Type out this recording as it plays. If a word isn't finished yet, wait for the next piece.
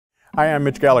Hi, I'm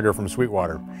Mitch Gallagher from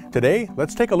Sweetwater. Today,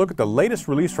 let's take a look at the latest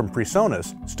release from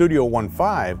PreSonus Studio One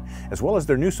 5, as well as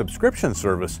their new subscription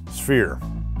service, Sphere.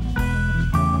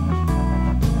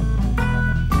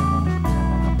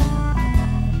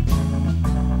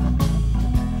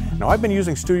 Now, I've been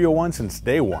using Studio One since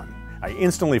day one. I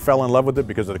instantly fell in love with it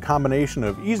because of the combination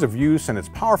of ease of use and its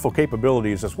powerful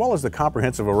capabilities, as well as the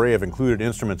comprehensive array of included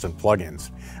instruments and plugins.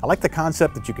 I like the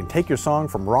concept that you can take your song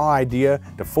from raw idea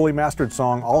to fully mastered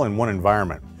song all in one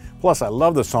environment. Plus, I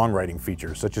love the songwriting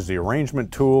features, such as the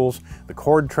arrangement tools, the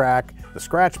chord track, the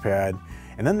scratch pad,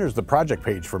 and then there's the project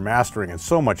page for mastering and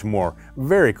so much more.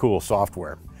 Very cool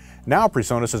software. Now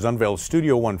PreSonus has unveiled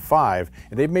Studio One 5,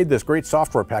 and they've made this great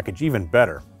software package even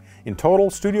better. In total,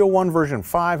 Studio One version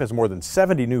 5 has more than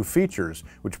 70 new features,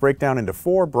 which break down into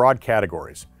 4 broad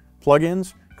categories: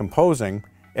 plugins, composing,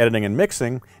 editing and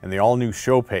mixing, and the all-new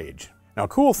show page. Now,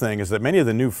 cool thing is that many of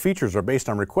the new features are based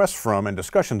on requests from and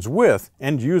discussions with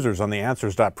end users on the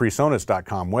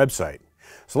answers.presonus.com website.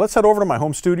 So let's head over to my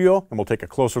home studio and we'll take a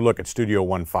closer look at Studio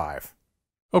One 5.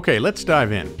 Okay, let's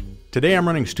dive in. Today I'm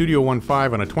running Studio One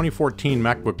 5 on a 2014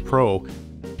 MacBook Pro.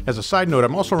 As a side note,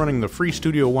 I'm also running the free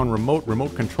Studio One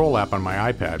remote control app on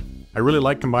my iPad. I really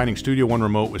like combining Studio One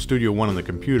Remote with Studio One on the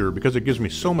computer because it gives me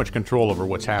so much control over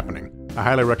what's happening. I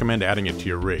highly recommend adding it to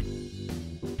your rig.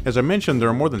 As I mentioned, there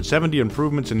are more than 70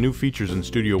 improvements and new features in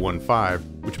Studio One 5,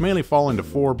 which mainly fall into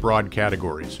 4 broad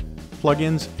categories: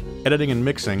 plugins, editing and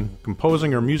mixing,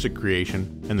 composing or music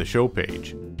creation, and the show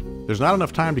page. There's not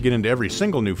enough time to get into every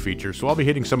single new feature, so I'll be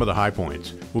hitting some of the high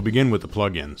points. We'll begin with the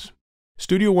plugins.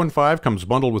 Studio One 5 comes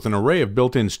bundled with an array of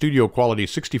built-in studio-quality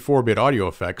 64-bit audio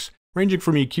effects, ranging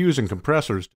from EQs and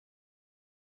compressors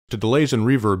to delays and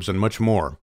reverbs and much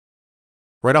more.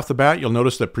 Right off the bat, you'll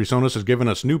notice that PreSonus has given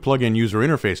us new plugin user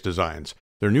interface designs.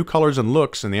 Their new colors and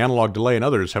looks, and the analog delay and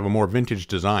others have a more vintage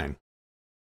design.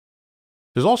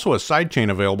 There's also a sidechain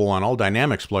available on all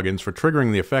Dynamics plugins for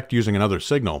triggering the effect using another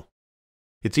signal.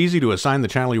 It's easy to assign the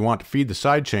channel you want to feed the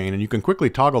sidechain, and you can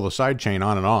quickly toggle the sidechain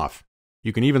on and off.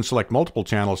 You can even select multiple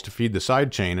channels to feed the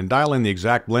sidechain and dial in the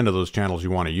exact blend of those channels you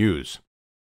want to use.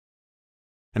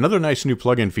 Another nice new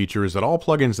plugin feature is that all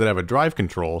plugins that have a drive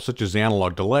control, such as the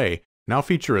analog delay, now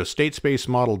feature a state space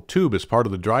modeled tube as part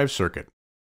of the drive circuit.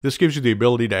 This gives you the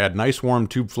ability to add nice warm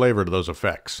tube flavor to those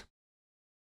effects.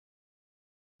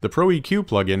 The Pro EQ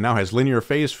plugin now has linear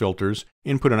phase filters,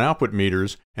 input and output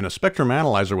meters, and a spectrum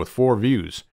analyzer with 4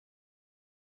 views.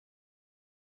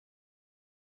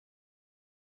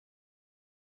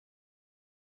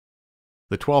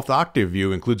 The 12th octave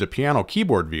view includes a piano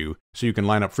keyboard view, so you can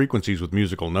line up frequencies with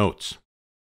musical notes.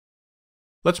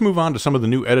 Let's move on to some of the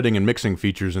new editing and mixing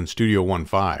features in Studio One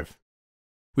 5.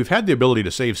 We've had the ability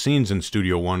to save scenes in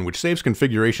Studio One, which saves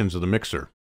configurations of the mixer.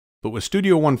 But with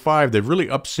Studio One 5, they've really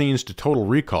upped scenes to total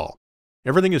recall.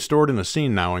 Everything is stored in a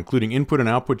scene now, including input and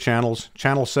output channels,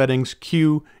 channel settings,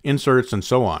 cue, inserts, and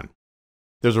so on.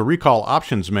 There's a recall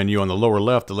options menu on the lower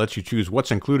left that lets you choose what's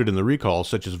included in the recall,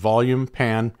 such as volume,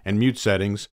 pan, and mute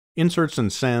settings, inserts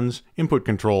and sends, input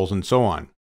controls, and so on.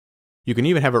 You can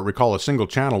even have it recall a single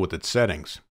channel with its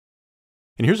settings.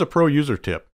 And here's a pro user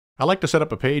tip. I like to set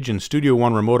up a page in Studio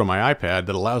One Remote on my iPad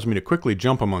that allows me to quickly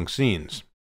jump among scenes.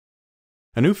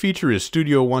 A new feature is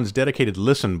Studio One's dedicated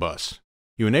Listen bus.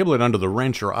 You enable it under the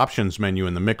wrench or options menu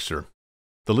in the mixer.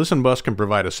 The Listen bus can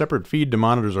provide a separate feed to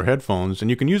monitors or headphones, and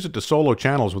you can use it to solo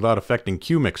channels without affecting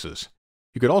cue mixes.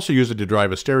 You could also use it to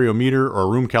drive a stereo meter or a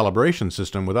room calibration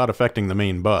system without affecting the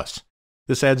main bus.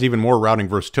 This adds even more routing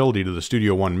versatility to the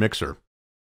Studio One mixer.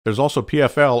 There's also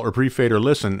PFL or pre-fader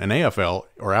listen and AFL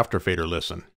or after-fader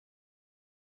listen.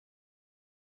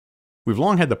 We've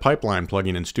long had the pipeline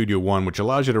plugin in Studio One, which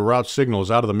allows you to route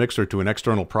signals out of the mixer to an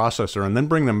external processor and then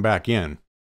bring them back in.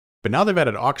 But now they've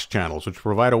added Aux Channels, which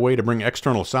provide a way to bring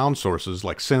external sound sources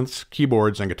like synths,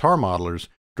 keyboards, and guitar modelers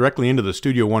directly into the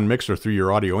Studio One mixer through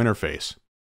your audio interface.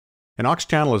 An Aux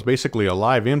channel is basically a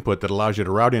live input that allows you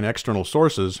to route in external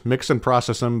sources, mix and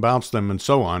process them, bounce them, and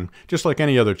so on, just like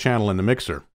any other channel in the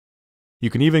mixer.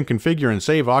 You can even configure and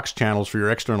save Aux channels for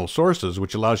your external sources,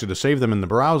 which allows you to save them in the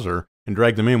browser and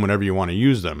drag them in whenever you want to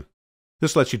use them.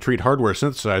 This lets you treat hardware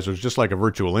synthesizers just like a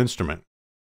virtual instrument.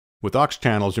 With Aux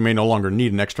channels, you may no longer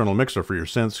need an external mixer for your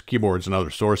synths, keyboards, and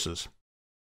other sources.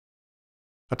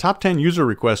 A top 10 user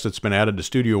request that's been added to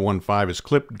Studio One 5 is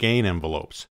clipped gain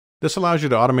envelopes. This allows you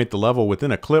to automate the level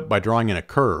within a clip by drawing in a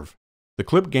curve. The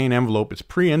clip gain envelope is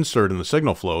pre-insert in the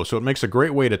signal flow, so it makes a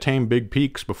great way to tame big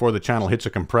peaks before the channel hits a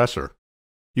compressor.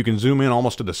 You can zoom in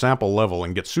almost to the sample level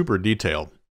and get super detailed.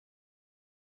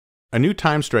 A new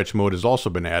time stretch mode has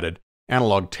also been added,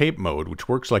 analog tape mode, which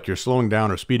works like you're slowing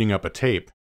down or speeding up a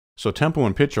tape. So tempo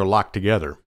and pitch are locked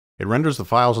together. It renders the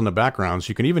files in the background, so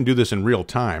you can even do this in real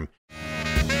time.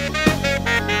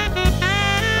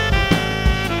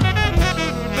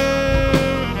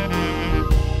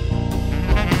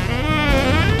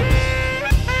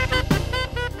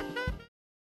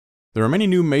 There are many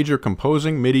new major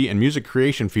composing, MIDI, and music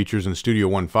creation features in Studio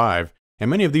One 5,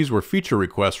 and many of these were feature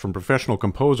requests from professional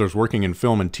composers working in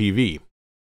film and TV.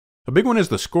 A big one is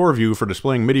the score view for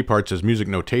displaying MIDI parts as music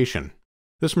notation.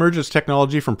 This merges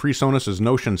technology from PreSonus'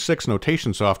 Notion 6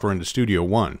 notation software into Studio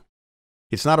One.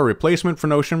 It's not a replacement for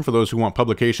Notion for those who want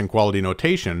publication quality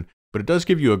notation, but it does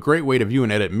give you a great way to view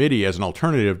and edit MIDI as an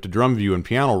alternative to drum view and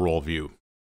piano roll view.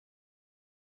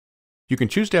 You can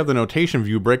choose to have the notation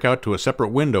view break out to a separate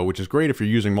window, which is great if you're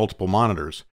using multiple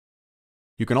monitors.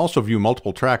 You can also view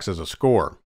multiple tracks as a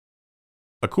score.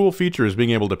 A cool feature is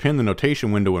being able to pin the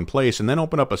notation window in place and then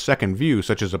open up a second view,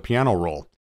 such as a piano roll.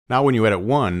 Now when you edit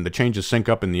one, the changes sync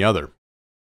up in the other.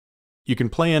 You can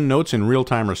play in notes in real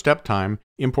time or step time,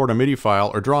 import a MIDI file,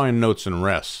 or draw in notes and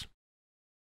rests.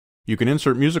 You can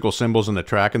insert musical symbols in the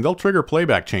track and they'll trigger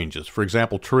playback changes, for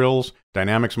example trills,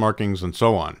 dynamics markings, and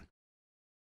so on.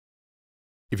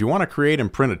 If you want to create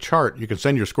and print a chart, you can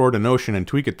send your score to Notion and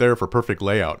tweak it there for perfect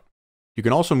layout. You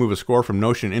can also move a score from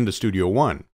Notion into Studio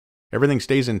One. Everything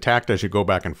stays intact as you go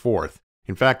back and forth.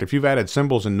 In fact, if you've added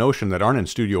symbols in Notion that aren't in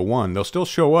Studio One, they'll still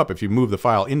show up if you move the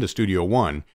file into Studio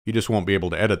One, you just won't be able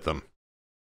to edit them.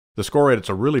 The score edit's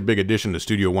a really big addition to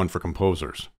Studio One for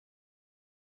composers.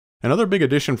 Another big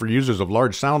addition for users of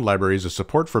large sound libraries is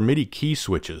support for MIDI key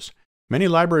switches. Many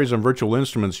libraries and virtual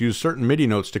instruments use certain MIDI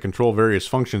notes to control various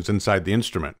functions inside the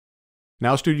instrument.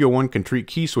 Now Studio One can treat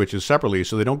key switches separately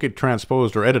so they don't get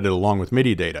transposed or edited along with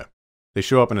MIDI data. They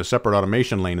show up in a separate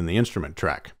automation lane in the instrument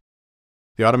track.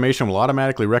 The automation will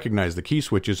automatically recognize the key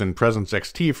switches in Presence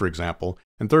XT, for example,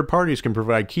 and third parties can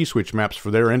provide key switch maps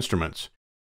for their instruments.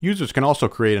 Users can also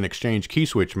create and exchange key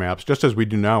switch maps just as we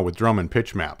do now with drum and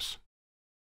pitch maps.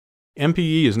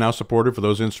 MPE is now supported for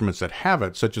those instruments that have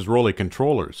it, such as Rolly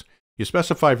controllers. You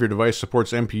specify if your device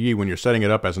supports MPE when you're setting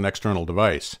it up as an external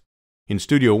device. In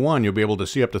Studio One, you'll be able to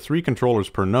see up to 3 controllers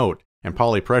per note and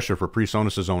polypressure for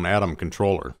PreSonus' own Atom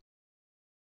controller.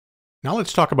 Now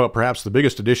let's talk about perhaps the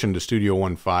biggest addition to Studio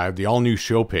One 5, the all-new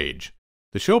show page.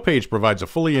 The show page provides a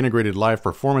fully integrated live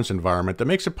performance environment that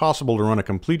makes it possible to run a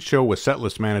complete show with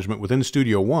setlist management within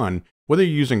Studio One, whether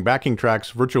you're using backing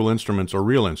tracks, virtual instruments, or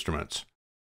real instruments.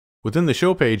 Within the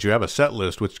show page, you have a set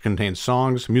list which contains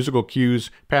songs, musical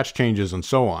cues, patch changes, and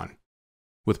so on.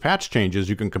 With patch changes,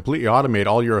 you can completely automate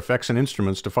all your effects and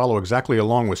instruments to follow exactly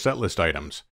along with setlist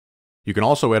items. You can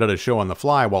also edit a show on the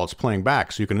fly while it's playing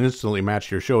back, so you can instantly match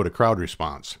your show to crowd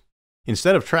response.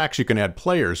 Instead of tracks, you can add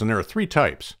players, and there are 3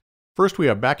 types. First, we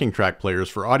have backing track players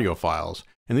for audio files,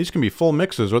 and these can be full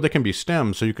mixes or they can be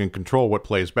stems so you can control what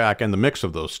plays back and the mix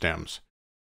of those stems.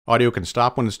 Audio can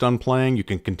stop when it's done playing, you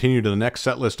can continue to the next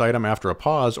setlist item after a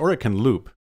pause, or it can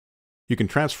loop. You can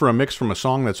transfer a mix from a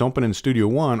song that's open in Studio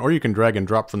One, or you can drag and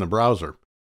drop from the browser.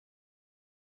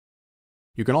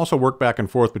 You can also work back and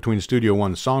forth between Studio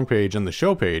One's song page and the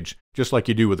show page, just like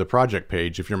you do with the project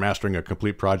page if you're mastering a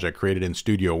complete project created in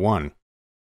Studio One.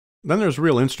 Then there's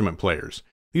real instrument players.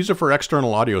 These are for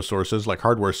external audio sources like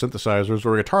hardware synthesizers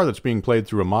or a guitar that's being played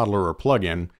through a modeler or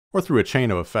plugin, or through a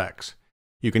chain of effects.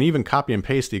 You can even copy and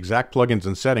paste the exact plugins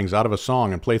and settings out of a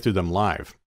song and play through them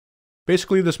live.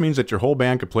 Basically, this means that your whole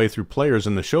band could play through players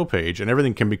in the show page and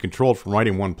everything can be controlled from right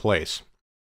in one place.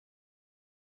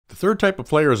 The third type of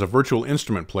player is a virtual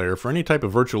instrument player for any type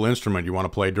of virtual instrument you want to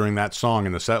play during that song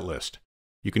in the set list.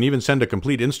 You can even send a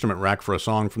complete instrument rack for a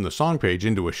song from the song page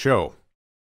into a show.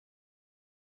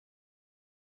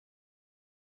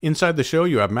 Inside the show,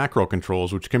 you have macro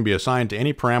controls which can be assigned to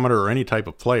any parameter or any type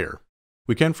of player.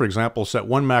 We can, for example, set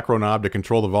one macro knob to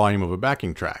control the volume of a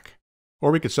backing track.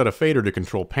 Or we could set a fader to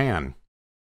control pan.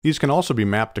 These can also be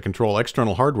mapped to control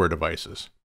external hardware devices.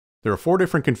 There are 4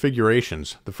 different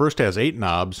configurations. The first has 8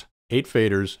 knobs, 8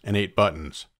 faders, and 8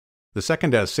 buttons. The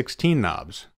second has 16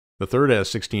 knobs. The third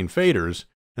has 16 faders,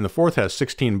 and the fourth has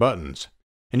 16 buttons.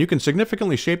 And you can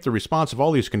significantly shape the response of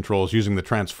all these controls using the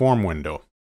transform window.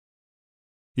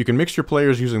 You can mix your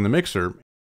players using the mixer,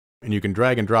 and you can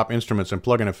drag and drop instruments and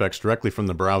plug-in effects directly from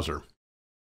the browser.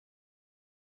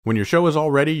 When your show is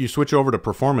all ready, you switch over to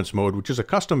Performance Mode, which is a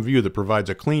custom view that provides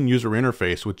a clean user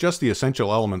interface with just the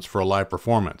essential elements for a live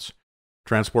performance: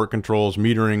 transport controls,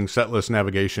 metering, setlist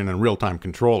navigation, and real-time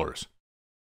controllers.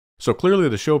 So clearly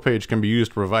the show page can be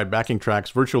used to provide backing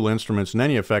tracks, virtual instruments, and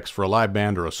any effects for a live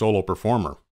band or a solo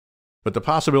performer. But the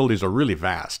possibilities are really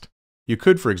vast. You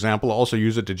could, for example, also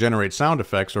use it to generate sound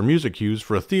effects or music cues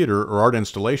for a theater or art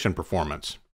installation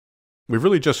performance. We've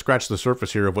really just scratched the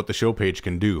surface here of what the show page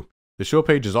can do. The show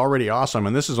page is already awesome,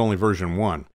 and this is only version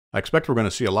 1. I expect we're going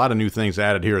to see a lot of new things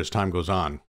added here as time goes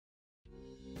on.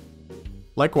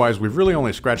 Likewise, we've really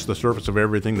only scratched the surface of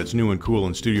everything that's new and cool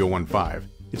in Studio One 5.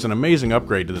 It's an amazing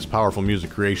upgrade to this powerful music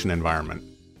creation environment.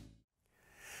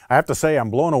 I have to say, I'm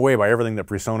blown away by everything that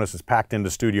PreSonus has packed into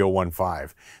Studio One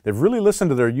 5. They've really listened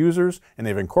to their users, and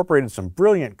they've incorporated some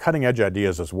brilliant cutting-edge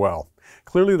ideas as well.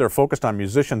 Clearly, they're focused on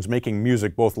musicians making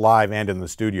music both live and in the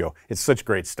studio. It's such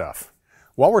great stuff.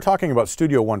 While we're talking about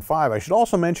Studio One 5, I should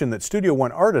also mention that Studio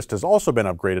One Artist has also been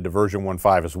upgraded to version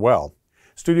 1.5 as well.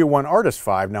 Studio One Artist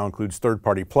 5 now includes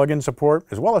third-party plugin support,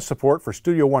 as well as support for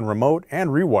Studio One Remote and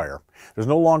Rewire. There's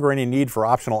no longer any need for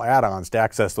optional add-ons to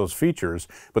access those features,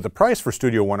 but the price for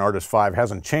Studio One Artist 5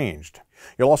 hasn't changed.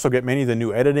 You'll also get many of the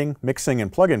new editing, mixing,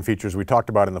 and plugin features we talked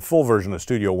about in the full version of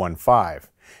Studio One 5.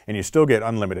 And you still get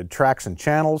unlimited tracks and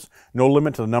channels, no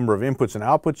limit to the number of inputs and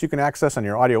outputs you can access on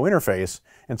your audio interface,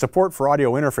 and support for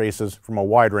audio interfaces from a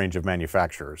wide range of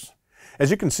manufacturers. As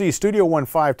you can see, Studio One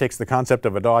 5 takes the concept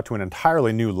of a DAW to an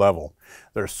entirely new level.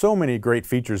 There are so many great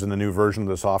features in the new version of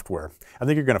the software. I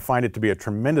think you're going to find it to be a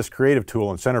tremendous creative tool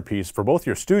and centerpiece for both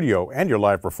your studio and your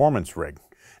live performance rig.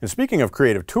 And speaking of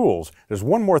creative tools, there's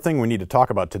one more thing we need to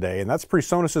talk about today, and that's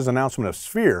PreSonus's announcement of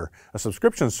Sphere, a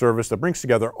subscription service that brings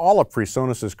together all of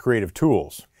PreSonus's creative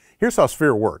tools. Here's how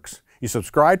Sphere works. You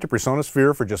subscribe to PreSonus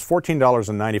Sphere for just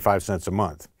 $14.95 a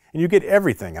month. And you get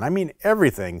everything, and I mean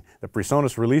everything, that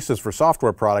PreSonus releases for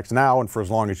software products now and for as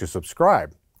long as you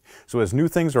subscribe. So as new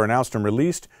things are announced and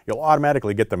released, you'll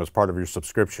automatically get them as part of your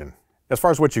subscription. As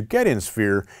far as what you get in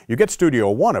Sphere, you get Studio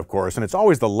One, of course, and it's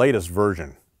always the latest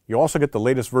version. You also get the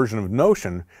latest version of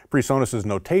Notion, PreSonus's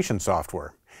notation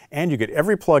software. And you get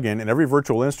every plugin and every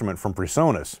virtual instrument from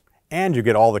PreSonus. And you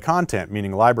get all the content,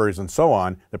 meaning libraries and so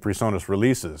on, that PreSonus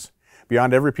releases.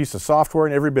 Beyond every piece of software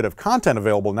and every bit of content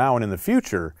available now and in the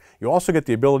future, you also get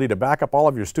the ability to back up all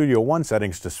of your Studio One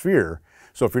settings to Sphere.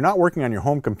 So if you're not working on your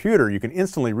home computer, you can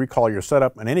instantly recall your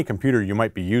setup on any computer you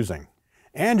might be using.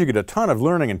 And you get a ton of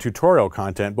learning and tutorial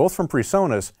content both from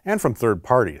PreSonus and from third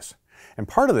parties. And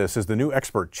part of this is the new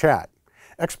Expert Chat.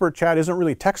 Expert Chat isn't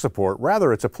really tech support,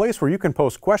 rather it's a place where you can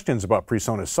post questions about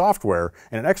PreSonus software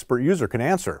and an expert user can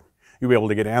answer. You'll be able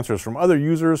to get answers from other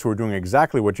users who are doing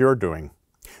exactly what you're doing.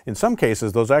 In some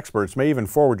cases, those experts may even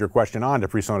forward your question on to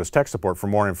PreSonus Tech Support for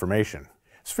more information.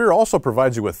 Sphere also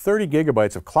provides you with 30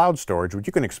 gigabytes of cloud storage, which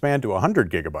you can expand to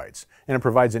 100 gigabytes, and it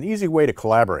provides an easy way to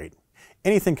collaborate.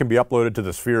 Anything can be uploaded to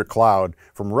the Sphere cloud,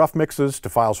 from rough mixes to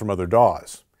files from other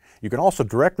DAWs. You can also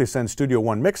directly send Studio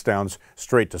One mixdowns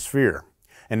straight to Sphere.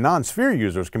 And non-Sphere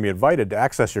users can be invited to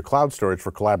access your cloud storage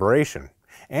for collaboration.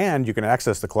 And you can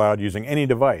access the cloud using any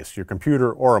device, your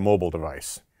computer or a mobile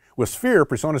device. With Sphere,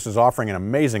 PreSonus is offering an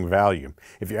amazing value.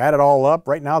 If you add it all up,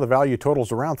 right now the value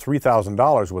totals around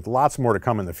 $3,000 with lots more to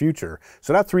come in the future.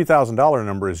 So that $3,000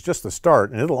 number is just the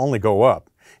start and it'll only go up.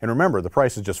 And remember, the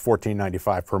price is just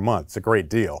 $14.95 per month. It's a great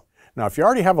deal. Now, if you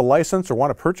already have a license or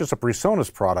want to purchase a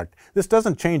PreSonus product, this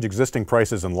doesn't change existing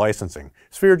prices and licensing.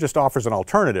 Sphere just offers an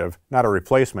alternative, not a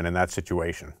replacement in that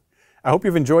situation. I hope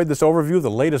you've enjoyed this overview of the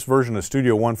latest version of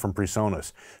Studio One from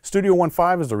PreSonus. Studio One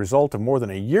 5 is the result of more than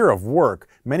a year of work,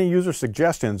 many user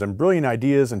suggestions, and brilliant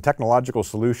ideas and technological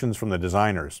solutions from the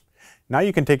designers. Now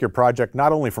you can take your project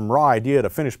not only from raw idea to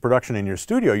finished production in your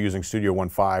studio using Studio One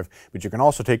 5, but you can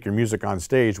also take your music on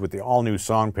stage with the all-new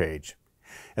song page.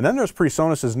 And then there's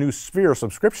PreSonus's new Sphere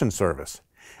subscription service.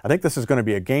 I think this is going to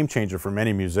be a game changer for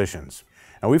many musicians.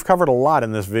 Now we've covered a lot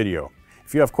in this video.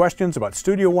 If you have questions about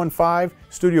Studio One 5,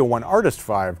 Studio One Artist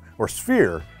 5, or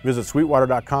Sphere, visit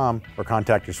Sweetwater.com or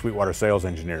contact your Sweetwater sales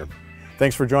engineer.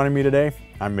 Thanks for joining me today.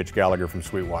 I'm Mitch Gallagher from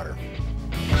Sweetwater.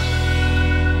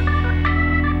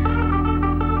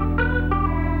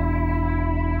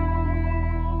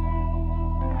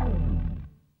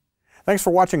 Thanks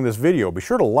for watching this video. Be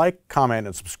sure to like, comment,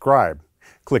 and subscribe.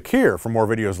 Click here for more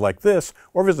videos like this,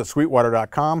 or visit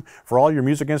Sweetwater.com for all your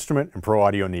music instrument and pro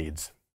audio needs.